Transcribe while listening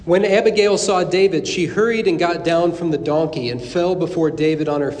When Abigail saw David, she hurried and got down from the donkey and fell before David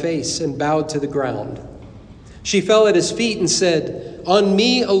on her face and bowed to the ground. She fell at his feet and said, "On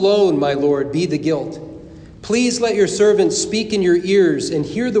me alone, my Lord, be the guilt. Please let your servant speak in your ears and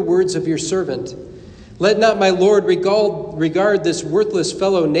hear the words of your servant. Let not my Lord regard this worthless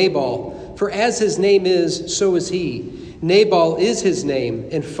fellow Nabal, for as his name is, so is he. Nabal is his name,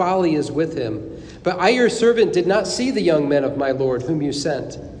 and folly is with him. But I, your servant, did not see the young men of my Lord whom you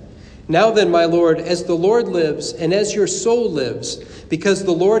sent. Now then, my Lord, as the Lord lives, and as your soul lives, because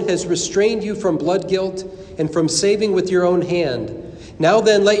the Lord has restrained you from blood guilt and from saving with your own hand, now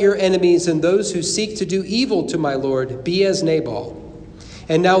then let your enemies and those who seek to do evil to my Lord be as Nabal.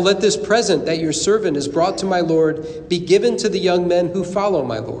 And now let this present that your servant has brought to my Lord be given to the young men who follow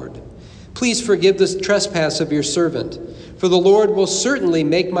my Lord. Please forgive this trespass of your servant, for the Lord will certainly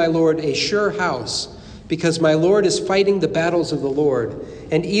make my Lord a sure house, because my Lord is fighting the battles of the Lord,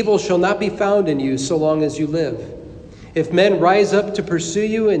 and evil shall not be found in you so long as you live. If men rise up to pursue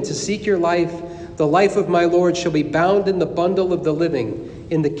you and to seek your life, the life of my Lord shall be bound in the bundle of the living,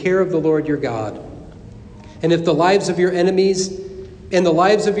 in the care of the Lord your God. And if the lives of your enemies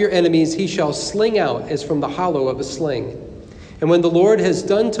he shall sling out as from the hollow of a sling. And when the Lord has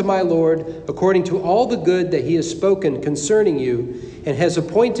done to my Lord according to all the good that he has spoken concerning you, and has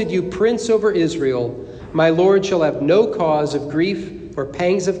appointed you prince over Israel, my Lord shall have no cause of grief or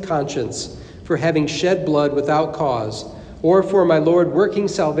pangs of conscience for having shed blood without cause, or for my Lord working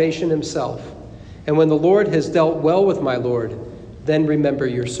salvation himself. And when the Lord has dealt well with my Lord, then remember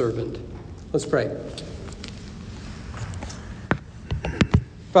your servant." Let's pray.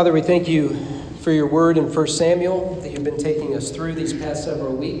 Father, we thank you for your word in 1 Samuel that you've been taking us through these past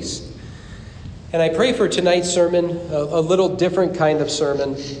several weeks. And I pray for tonight's sermon, a little different kind of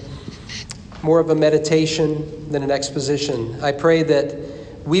sermon, more of a meditation than an exposition. I pray that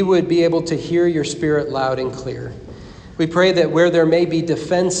we would be able to hear your Spirit loud and clear. We pray that where there may be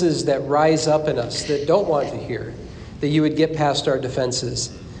defenses that rise up in us that don't want to hear, that you would get past our defenses,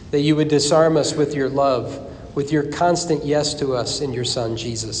 that you would disarm us with your love, with your constant yes to us in your Son,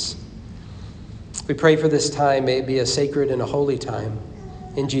 Jesus. We pray for this time. May it be a sacred and a holy time.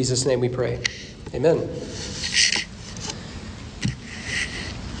 In Jesus' name we pray. Amen.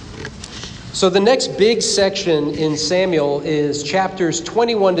 So the next big section in Samuel is chapters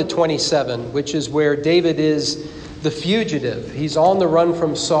 21 to 27, which is where David is the fugitive. He's on the run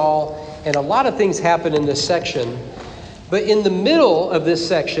from Saul, and a lot of things happen in this section. But in the middle of this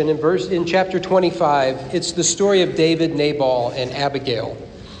section, in chapter 25, it's the story of David, Nabal, and Abigail.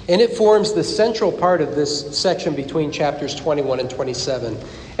 And it forms the central part of this section between chapters 21 and 27.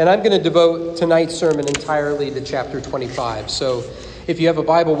 And I'm going to devote tonight's sermon entirely to chapter 25. So if you have a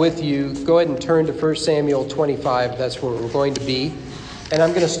Bible with you, go ahead and turn to 1 Samuel 25. That's where we're going to be. And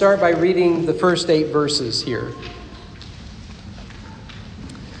I'm going to start by reading the first 8 verses here.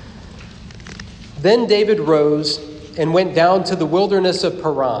 Then David rose and went down to the wilderness of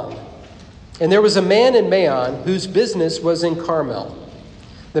Paran. And there was a man in Maon whose business was in Carmel.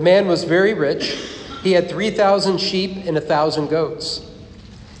 The man was very rich. He had 3,000 sheep and 1,000 goats.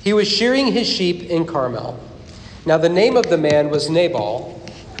 He was shearing his sheep in Carmel. Now the name of the man was Nabal,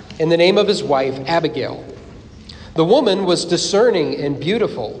 and the name of his wife Abigail. The woman was discerning and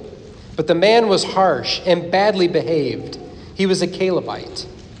beautiful, but the man was harsh and badly behaved. He was a Calebite.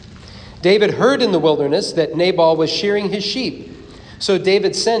 David heard in the wilderness that Nabal was shearing his sheep. So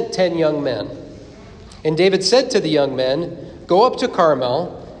David sent 10 young men. And David said to the young men, "Go up to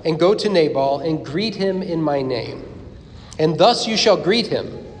Carmel and go to Nabal and greet him in my name. And thus you shall greet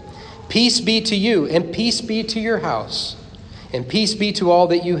him. Peace be to you, and peace be to your house, and peace be to all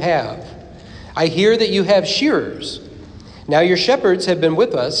that you have. I hear that you have shearers. Now your shepherds have been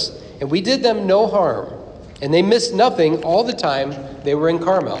with us, and we did them no harm, and they missed nothing all the time they were in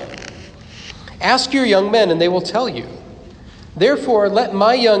Carmel. Ask your young men, and they will tell you. Therefore, let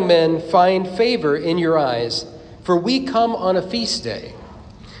my young men find favor in your eyes, for we come on a feast day.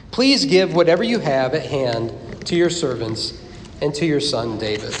 Please give whatever you have at hand to your servants and to your son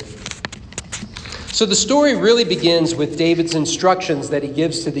David." So the story really begins with David's instructions that he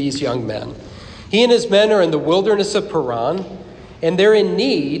gives to these young men. He and his men are in the wilderness of Paran, and they're in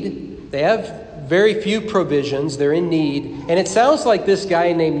need. They have very few provisions. They're in need. And it sounds like this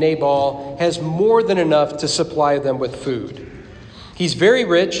guy named Nabal has more than enough to supply them with food. He's very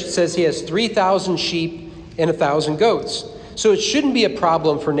rich. It says he has 3,000 sheep and 1,000 goats. So it shouldn't be a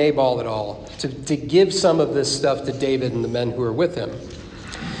problem for Nabal at all to give some of this stuff to David and the men who are with him.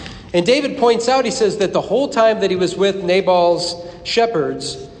 And David points out, he says that the whole time that he was with Nabal's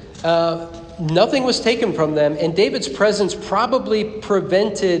shepherds, Nothing was taken from them, and David's presence probably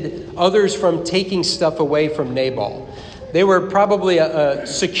prevented others from taking stuff away from Nabal. They were probably a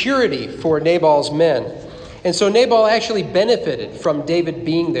security for Nabal's men. And so Nabal actually benefited from David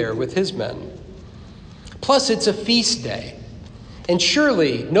being there with his men. Plus, it's a feast day. And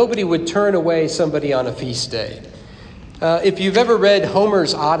surely nobody would turn away somebody on a feast day. If you've ever read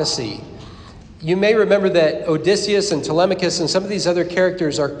Homer's Odyssey, you may remember that Odysseus and Telemachus and some of these other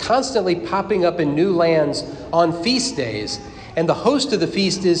characters are constantly popping up in new lands on feast days. And the host of the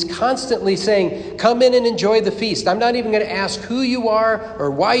feast is constantly saying, come in and enjoy the feast. I'm not even going to ask who you are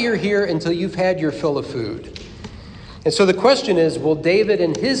or why you're here until you've had your fill of food. And so the question is, will David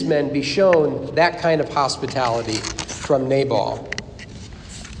and his men be shown that kind of hospitality from Nabal?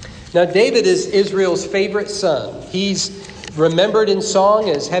 Now, David is Israel's favorite son. He's remembered in song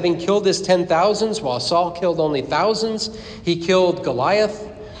as having killed his 10,000s, while Saul killed only thousands. He killed Goliath.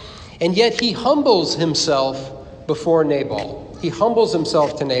 And yet he humbles himself before Nabal. He humbles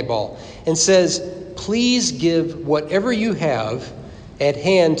himself to Nabal and says, please give whatever you have at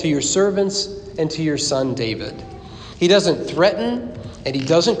hand to your servants and to your son David. He doesn't threaten and he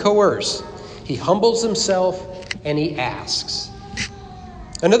doesn't coerce. He humbles himself and he asks.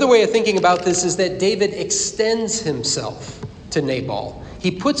 Another way of thinking about this is that David extends himself to Nabal. He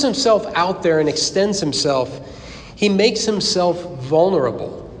puts himself out there and extends himself. He makes himself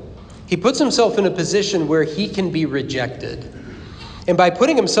vulnerable. He puts himself in a position where he can be rejected. And by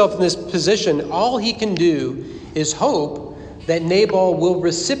putting himself in this position, all he can do is hope that Nabal will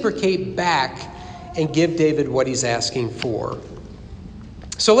reciprocate back and give David what he's asking for.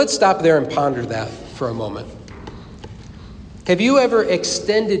 So let's stop there and ponder that for a moment. Have you ever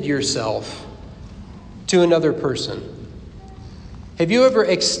extended yourself to another person? Have you ever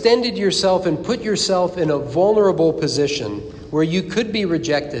extended yourself and put yourself in a vulnerable position where you could be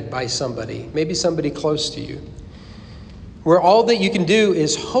rejected by somebody, maybe somebody close to you, where all that you can do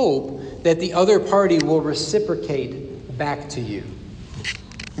is hope that the other party will reciprocate back to you?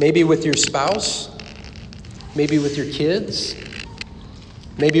 Maybe with your spouse, maybe with your kids,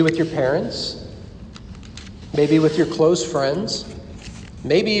 maybe with your parents, maybe with your close friends,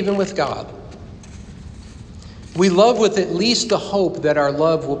 maybe even with God. We love with at least the hope that our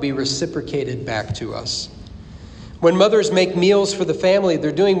love will be reciprocated back to us. When mothers make meals for the family,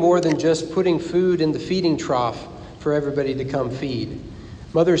 they're doing more than just putting food in the feeding trough for everybody to come feed.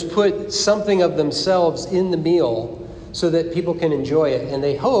 Mothers put something of themselves in the meal so that people can enjoy it, and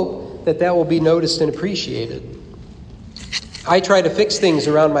they hope that that will be noticed and appreciated. I try to fix things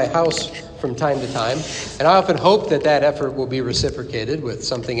around my house from time to time, and I often hope that that effort will be reciprocated with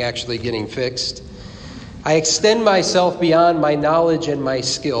something actually getting fixed. I extend myself beyond my knowledge and my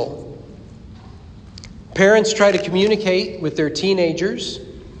skill. Parents try to communicate with their teenagers,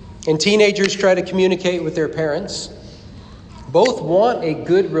 and teenagers try to communicate with their parents. Both want a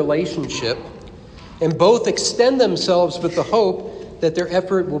good relationship, and both extend themselves with the hope that their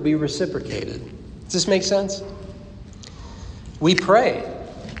effort will be reciprocated. Does this make sense? We pray.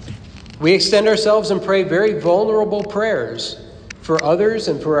 We extend ourselves and pray very vulnerable prayers for others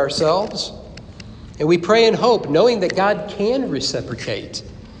and for ourselves. And we pray in hope, knowing that God can reciprocate,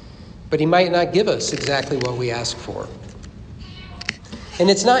 but he might not give us exactly what we ask for. And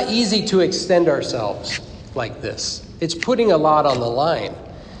it's not easy to extend ourselves like this. It's putting a lot on the line.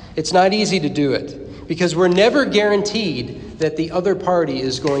 It's not easy to do it because we're never guaranteed that the other party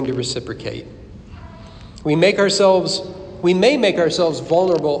is going to reciprocate. We may make ourselves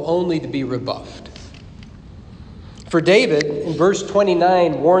vulnerable only to be rebuffed. For David, in verse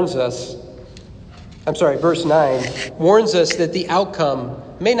 9 warns us that the outcome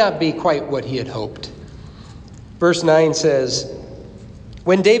may not be quite what he had hoped. Verse 9 says,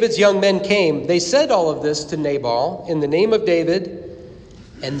 when David's young men came, they said all of this to Nabal in the name of David,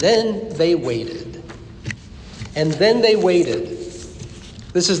 and then they waited. And then they waited.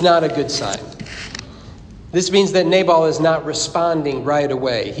 This is not a good sign. This means that Nabal is not responding right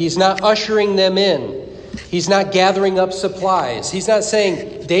away. He's not ushering them in. He's not gathering up supplies. He's not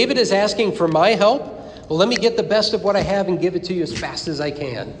saying, David is asking for my help. Well, let me get the best of what I have and give it to you as fast as I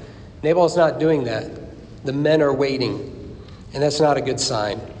can. Nabal's not doing that. The men are waiting, and that's not a good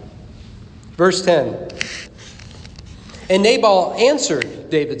sign. Verse 10. And Nabal answered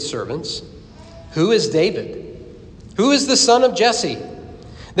David's servants, who is David? Who is the son of Jesse?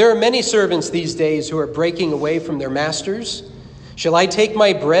 There are many servants these days who are breaking away from their masters. Shall I take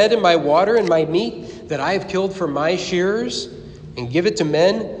my bread and my water and my meat that I have killed for my shearers and give it to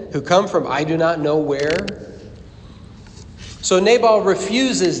men who come from I do not know where? So Nabal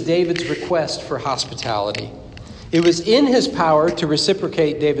refuses David's request for hospitality. It was in his power to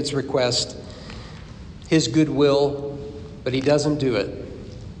reciprocate David's request, his goodwill, but he doesn't do it.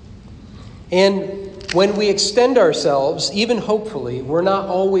 And when we extend ourselves, even hopefully, we're not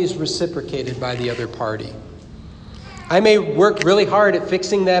always reciprocated by the other party. I may work really hard at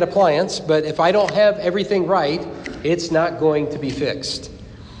fixing that appliance, but if I don't have everything right, it's not going to be fixed.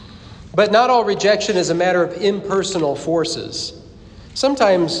 But not all rejection is a matter of impersonal forces.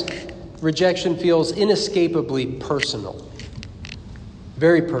 Sometimes rejection feels inescapably personal,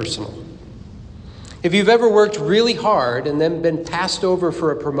 very personal. If you've ever worked really hard and then been passed over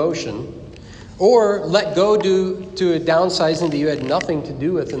for a promotion, or let go due to a downsizing that you had nothing to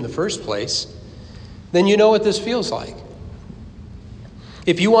do with in the first place, then you know what this feels like.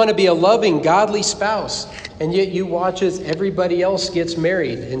 If you want to be a loving, godly spouse, and yet you watch as everybody else gets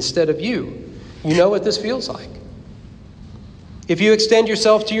married instead of you, you know what this feels like. If you extend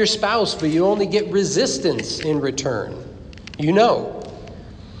yourself to your spouse, but you only get resistance in return, you know.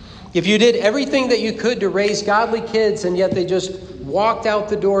 If you did everything that you could to raise godly kids, and yet they just walked out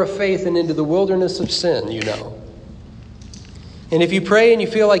the door of faith and into the wilderness of sin, you know. And if you pray and you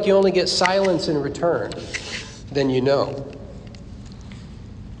feel like you only get silence in return, then you know.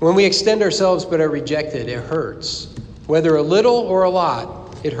 When we extend ourselves but are rejected, it hurts. Whether a little or a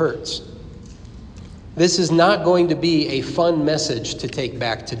lot, it hurts. This is not going to be a fun message to take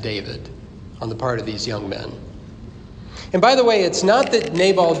back to David on the part of these young men. And by the way, it's not that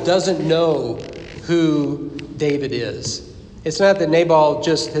Nabal doesn't know who David is. It's not that Nabal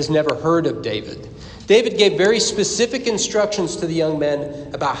just has never heard of David. David gave very specific instructions to the young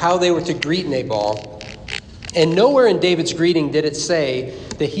men about how they were to greet Nabal. And nowhere in David's greeting did it say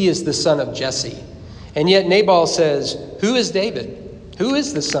that he is the son of Jesse. And yet Nabal says, "Who is David? Who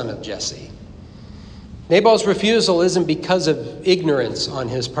is the son of Jesse?" Nabal's refusal isn't because of ignorance on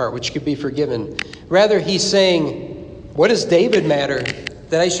his part, which could be forgiven. Rather, he's saying, what does David matter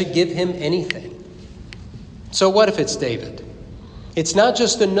that I should give him anything? So what if it's David? It's not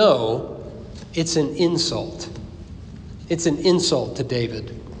just a no, it's an insult. It's an insult to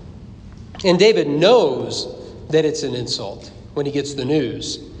David. And David knows that it's an insult when he gets the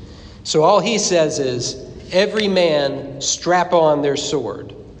news. So all he says is, every man strap on their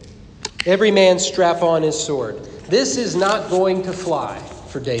sword. Every man strap on his sword. This is not going to fly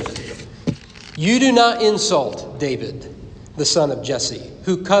for David. You do not insult David, the son of Jesse,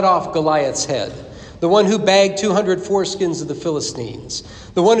 who cut off Goliath's head, the one who bagged 200 foreskins of the Philistines,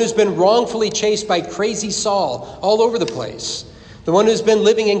 the one who's been wrongfully chased by crazy Saul all over the place, the one who's been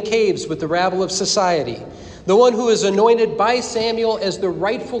living in caves with the rabble of society, the one who is anointed by Samuel as the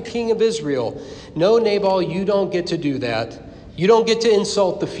rightful king of Israel. No, Nabal, you don't get to do that. You don't get to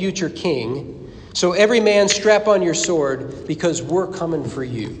insult the future king. So every man strap on your sword because we're coming for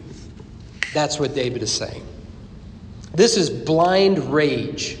you. That's what David is saying. This is blind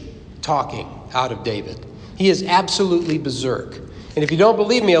rage talking out of David. He is absolutely berserk. And if you don't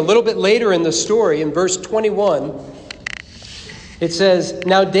believe me, a little bit later in the story, in verse 21, it says,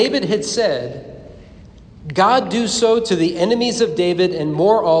 "Now David had said, God do so to the enemies of David and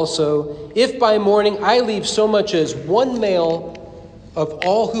more also, if by morning I leave so much as one male of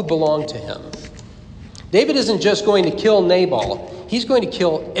all who belong to him." David isn't just going to kill Nabal. He's going to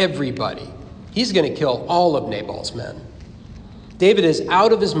kill everybody. He's going to kill all of Nabal's men. David is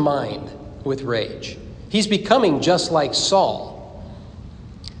out of his mind with rage. He's becoming just like Saul.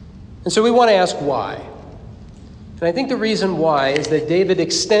 And so we want to ask why. And I think the reason why is that David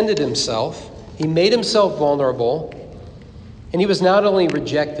extended himself. He made himself vulnerable, and he was not only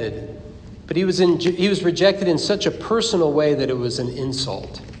rejected, but he was rejected in such a personal way that it was an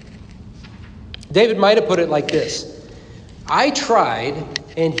insult. David might have put it like this: I tried,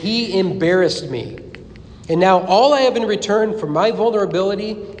 and he embarrassed me. And now all I have in return for my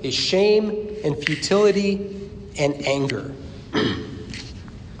vulnerability is shame and futility and anger.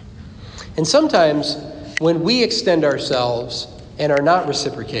 And sometimes when we extend ourselves and are not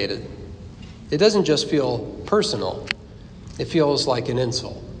reciprocated, it doesn't just feel personal. It feels like an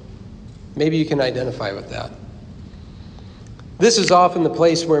insult. Maybe you can identify with that. This is often the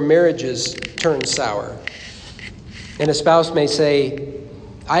place where marriages turn sour. And a spouse may say,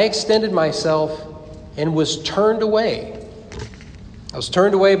 I extended myself and was turned away. I was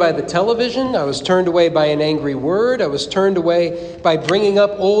turned away by the television. I was turned away by an angry word. I was turned away by bringing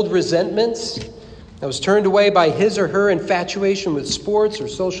up old resentments. I was turned away by his or her infatuation with sports or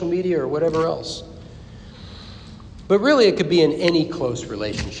social media or whatever else. But really, it could be in any close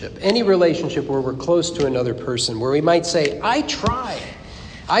relationship, any relationship where we're close to another person, where we might say, I tried,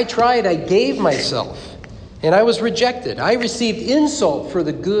 I gave myself, and I was rejected. I received insult for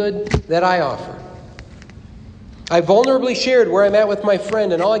the good that I offered. I vulnerably shared where I'm at with my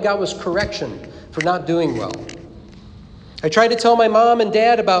friend, and all I got was correction for not doing well. I tried to tell my mom and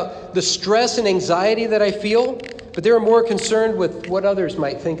dad about the stress and anxiety that I feel, but they were more concerned with what others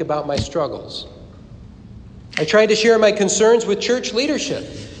might think about my struggles. I tried to share my concerns with church leadership,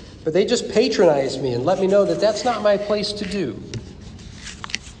 but they just patronized me and let me know that that's not my place to do.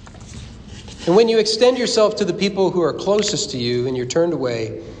 And when you extend yourself to the people who are closest to you and you're turned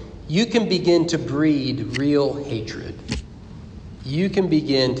away, you can begin to breed real hatred. You can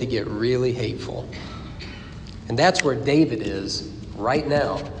begin to get really hateful. And that's where David is right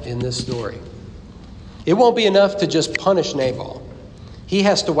now in this story. It won't be enough to just punish Nabal. He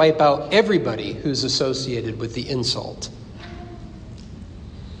has to wipe out everybody who's associated with the insult.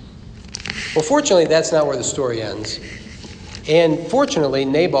 Well, fortunately, that's not where the story ends. And fortunately,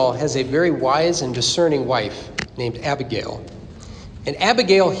 Nabal has a very wise and discerning wife named Abigail. And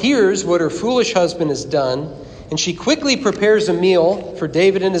Abigail hears what her foolish husband has done, and she quickly prepares a meal for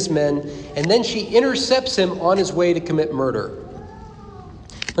David and his men, and then she intercepts him on his way to commit murder.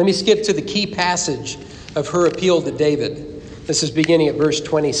 Let me skip to the key passage of her appeal to David. This is beginning at verse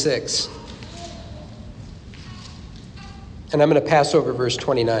 26. And I'm going to pass over verse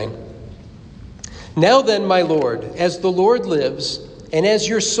 29. Now then, my Lord, as the Lord lives, and as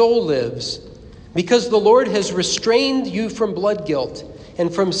your soul lives, because the Lord has restrained you from blood guilt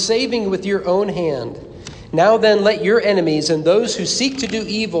and from saving with your own hand, now then let your enemies and those who seek to do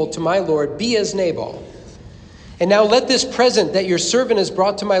evil to my Lord be as Nabal. And now let this present that your servant has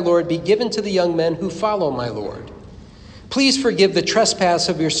brought to my Lord be given to the young men who follow my Lord. Please forgive the trespass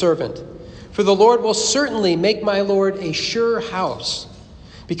of your servant, for the Lord will certainly make my Lord a sure house,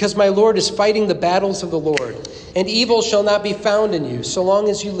 because my Lord is fighting the battles of the Lord, and evil shall not be found in you so long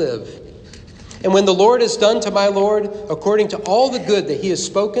as you live. And when the Lord has done to my Lord according to all the good that he has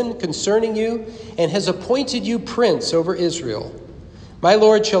spoken concerning you, and has appointed you prince over Israel, my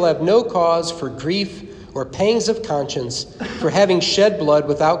Lord shall have no cause for grief or pangs of conscience for having shed blood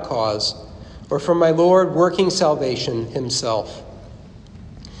without cause, or for my Lord working salvation himself.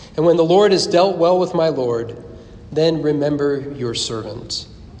 And when the Lord has dealt well with my Lord, then remember your servant.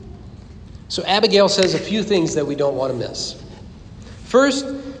 So Abigail says a few things that we don't want to miss. First,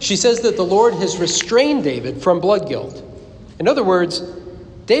 she says that the Lord has restrained David from blood guilt. In other words,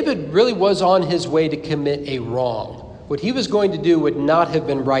 David really was on his way to commit a wrong. What he was going to do would not have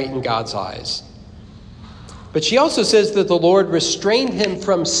been right in God's eyes. But she also says that the Lord restrained him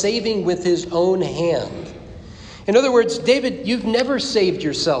from saving with his own hand. In other words, David, you've never saved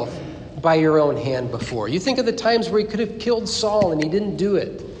yourself by your own hand before. You think of the times where he could have killed Saul and he didn't do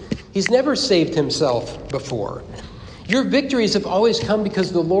it. He's never saved himself before. Your victories have always come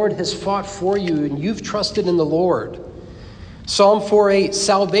because the Lord has fought for you and you've trusted in the Lord. Psalm 4:8,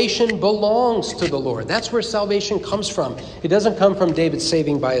 salvation belongs to the Lord. That's where salvation comes from. It doesn't come from David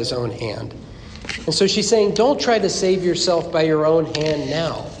saving by his own hand. And so she's saying, don't try to save yourself by your own hand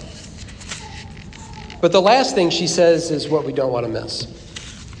now. But the last thing she says is what we don't want to miss.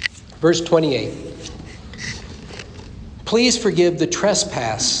 Verse 28. Please forgive the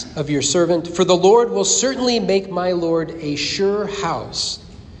trespass of your servant, for the Lord will certainly make my Lord a sure house,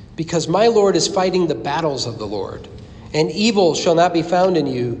 because my Lord is fighting the battles of the Lord, and evil shall not be found in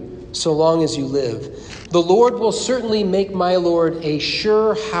you so long as you live. The Lord will certainly make my Lord a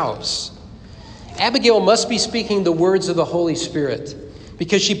sure house. Abigail must be speaking the words of the Holy Spirit,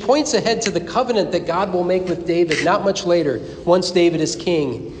 because she points ahead to the covenant that God will make with David not much later, once David is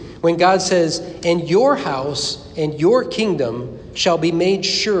king, when God says, and your house and your kingdom shall be made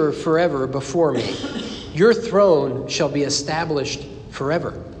sure forever before me. Your throne shall be established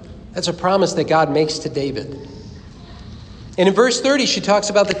forever. That's a promise that God makes to David. And in verse 30, she talks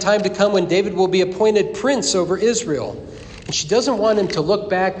about the time to come when David will be appointed prince over Israel. And she doesn't want him to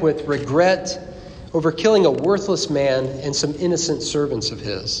look back with regret over killing a worthless man and some innocent servants of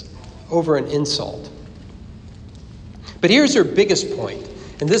his over an insult. But here's her biggest point,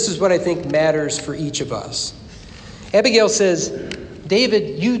 and this is what I think matters for each of us. Abigail says,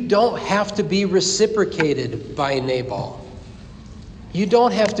 David, you don't have to be reciprocated by Nabal. You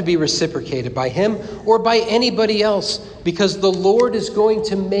don't have to be reciprocated by him or by anybody else, because the Lord is going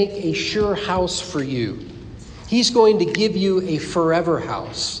to make a sure house for you. He's going to give you a forever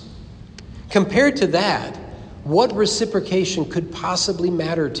house. Compared to that, what reciprocation could possibly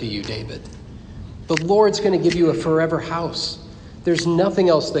matter to you, David? The Lord's going to give you a forever house. There's nothing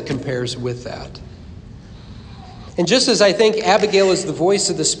else that compares with that. And just as I think Abigail is the voice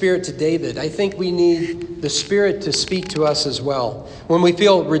of the Spirit to David, I think we need the Spirit to speak to us as well. When we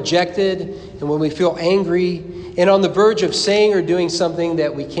feel rejected and when we feel angry and on the verge of saying or doing something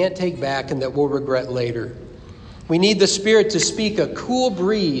that we can't take back and that we'll regret later. We need the Spirit to speak a cool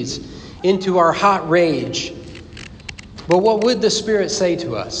breeze into our hot rage. But what would the Spirit say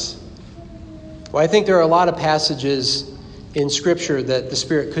to us? Well, I think there are a lot of passages in Scripture that the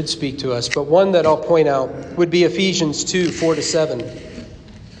Spirit could speak to us, but one that I'll point out would be Ephesians 2, 4-7.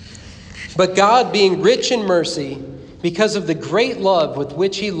 But God, being rich in mercy, because of the great love with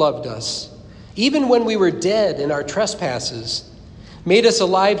which he loved us, even when we were dead in our trespasses, made us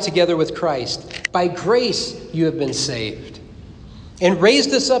alive together with Christ. By grace you have been saved, and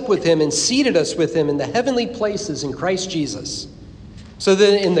raised us up with him and seated us with him in the heavenly places in Christ Jesus, so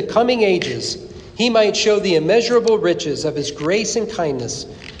that in the coming ages he might show the immeasurable riches of his grace and kindness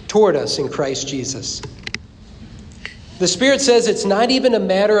toward us in Christ Jesus. The Spirit says it's not even a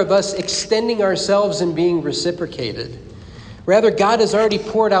matter of us extending ourselves and being reciprocated. Rather, God has already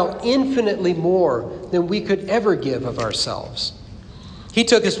poured out infinitely more than we could ever give of ourselves. He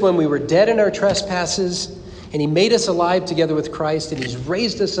took us when we were dead in our trespasses, and he made us alive together with Christ, and he's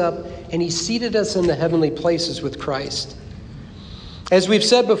raised us up, and he seated us in the heavenly places with Christ. As we've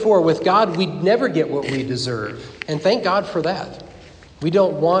said before, with God, we never get what we deserve. And thank God for that. We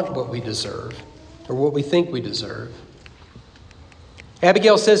don't want what we deserve or what we think we deserve.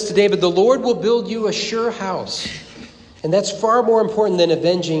 Abigail says to David, the Lord will build you a sure house. And that's far more important than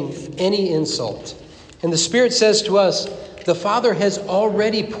avenging any insult. And the Spirit says to us, the Father has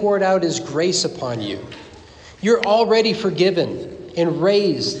already poured out his grace upon you. You're already forgiven and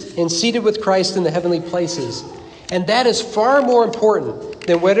raised and seated with Christ in the heavenly places. And that is far more important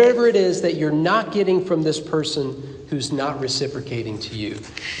than whatever it is that you're not getting from this person who's not reciprocating to you.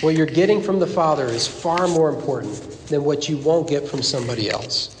 What you're getting from the Father is far more important than what you won't get from somebody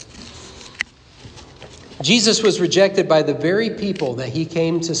else. Jesus was rejected by the very people that he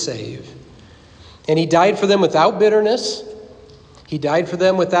came to save. And he died for them without bitterness. He died for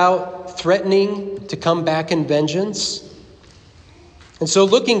them without threatening to come back in vengeance. And so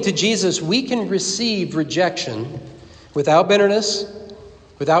looking to Jesus, we can receive rejection without bitterness,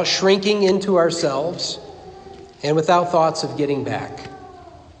 without shrinking into ourselves, and without thoughts of getting back.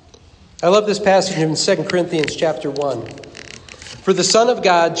 I love this passage in 2 Corinthians chapter 1. For the Son of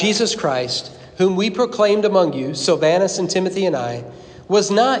God, Jesus Christ, whom we proclaimed among you, Silvanus and Timothy and I,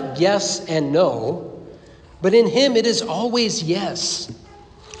 was not yes and no, but in him it is always yes.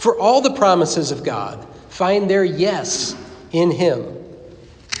 For all the promises of God find their yes in him.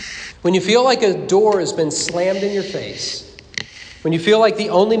 When you feel like a door has been slammed in your face, when you feel like the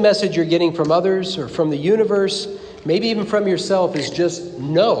only message you're getting from others or from the universe, maybe even from yourself, is just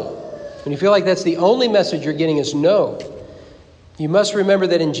no. When you feel like that's the only message you're getting is no, you must remember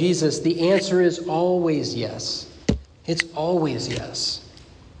that in Jesus, the answer is always yes. It's always yes.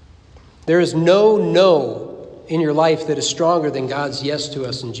 There is no in your life that is stronger than God's yes to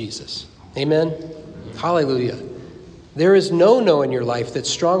us in Jesus. Amen? Hallelujah. There is no in your life that's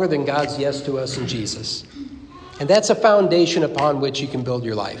stronger than God's yes to us in Jesus. And that's a foundation upon which you can build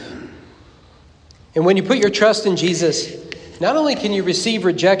your life. And when you put your trust in Jesus, not only can you receive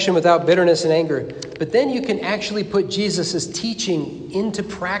rejection without bitterness and anger, but then you can actually put Jesus' teaching into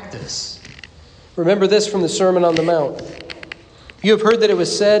practice. Remember this from the Sermon on the Mount. You have heard that it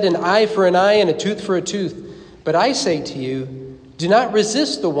was said, an eye for an eye and a tooth for a tooth. But I say to you, do not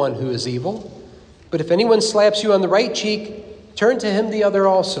resist the one who is evil. But if anyone slaps you on the right cheek, turn to him the other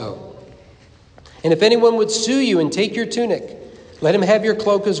also. And if anyone would sue you and take your tunic, let him have your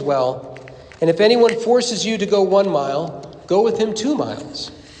cloak as well. And if anyone forces you to go 1 mile, go with him 2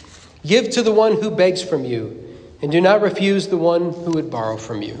 miles. Give to the one who begs from you, and do not refuse the one who would borrow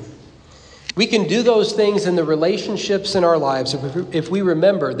from you. We can do those things in the relationships in our lives if we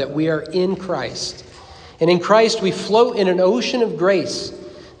remember that we are in Christ. And in Christ, we float in an ocean of grace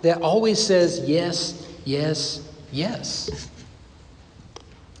that always says yes, yes, yes.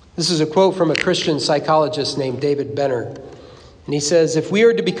 This is a quote from a Christian psychologist named David Benner. And he says, if we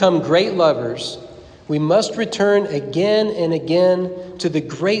are to become great lovers, we must return again and again to the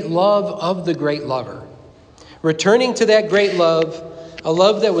great love of the great lover. Returning to that great love, a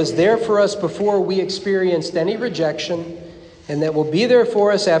love that was there for us before we experienced any rejection, and that will be there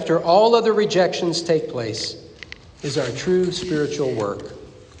for us after all other rejections take place, is our true spiritual work.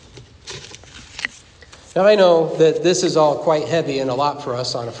 Now, I know that this is all quite heavy and a lot for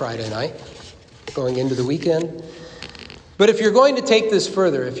us on a Friday night, going into the weekend. But if you're going to take this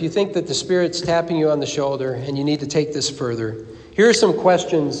further, if you think that the Spirit's tapping you on the shoulder and you need to take this further, here are some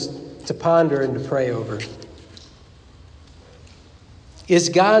questions to ponder and to pray over. Is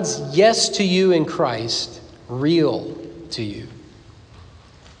God's yes to you in Christ real to you?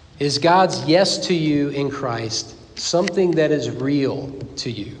 Is God's yes to you in Christ something that is real to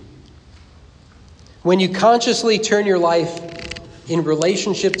you? When you consciously turn your life in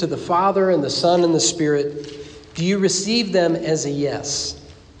relationship to the Father and the Son and the Spirit, do you receive them as a yes?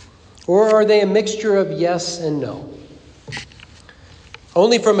 Or are they a mixture of yes and no?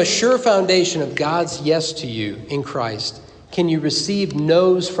 Only from a sure foundation of God's yes to you in Christ can you receive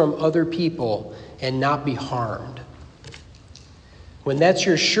no's from other people and not be harmed. When that's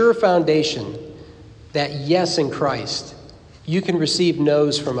your sure foundation, that yes in Christ, you can receive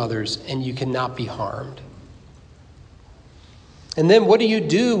no's from others and you cannot be harmed. And then what do you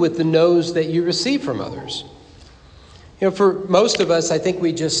do with the no's that you receive from others? For most of us, I think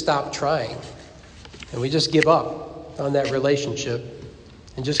we just stop trying and we just give up on that relationship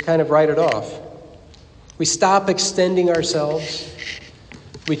and just kind of write it off. We stop extending ourselves.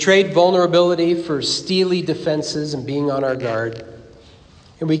 We trade vulnerability for steely defenses and being on our guard.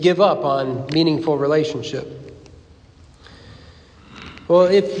 And we give up on meaningful relationship. Well,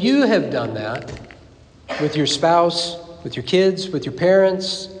 if you have done that with your spouse, with your kids, with your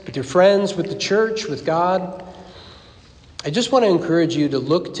parents, with your friends, with the church, with God, I just want to encourage you to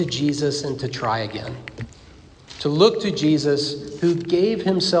look to Jesus and to try again. To look to Jesus who gave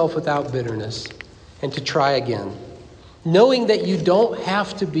himself without bitterness and to try again. Knowing that you don't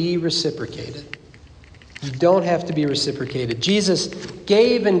have to be reciprocated. You don't have to be reciprocated. Jesus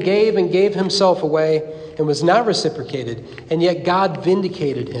gave and gave and gave himself away and was not reciprocated, and yet God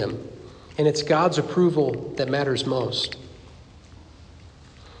vindicated him. And it's God's approval that matters most.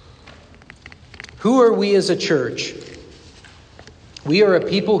 Who are we as a church? We are a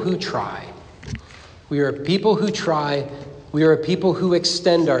people who try. We are a people who try. We are a people who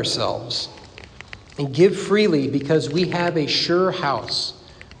extend ourselves and give freely because we have a sure house.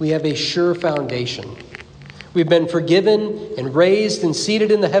 We have a sure foundation. We've been forgiven and raised and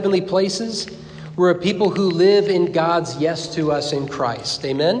seated in the heavenly places. We're a people who live in God's yes to us in Christ.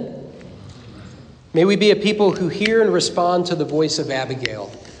 Amen? May we be a people who hear and respond to the voice of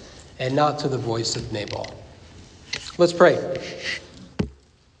Abigail and not to the voice of Nabal. Let's pray.